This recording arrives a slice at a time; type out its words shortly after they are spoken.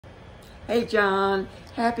Hey, John,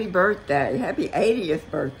 happy birthday. Happy 80th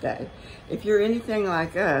birthday. If you're anything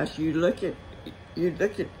like us, you look at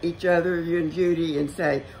each other, you and Judy, and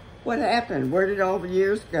say, what happened? Where did all the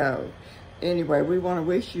years go? Anyway, we want to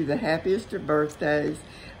wish you the happiest of birthdays.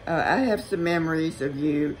 I have some memories of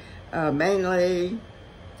you, mainly,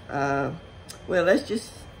 well, let's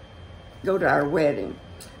just go to our wedding.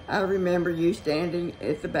 I remember you standing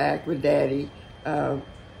at the back with Daddy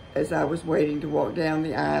as I was waiting to walk down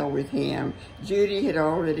the aisle with him. Judy had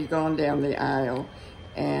already gone down the aisle,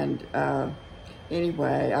 and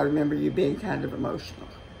anyway, I remember you being kind of emotional.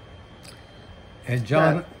 And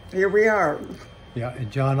John... But here we are. Yeah,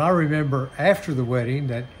 and John, I remember after the wedding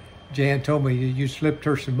that Jan told me you slipped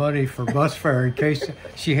her some money for bus fare in case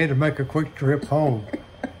she had to make a quick trip home.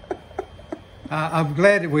 I'm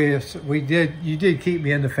glad that you did keep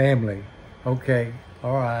me in the family. Okay,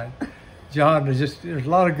 all right. John, there's a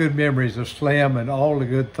lot of good memories of Slim and all the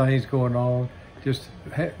good things going on. Just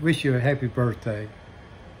wish you a happy birthday.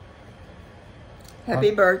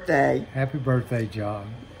 Happy birthday. Happy birthday,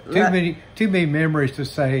 John. Too many memories to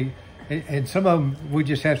say, and some of them we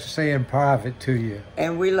just have to say in private to you.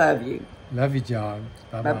 And we love you. Love you, John.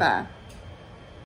 Bye-bye. Bye-bye.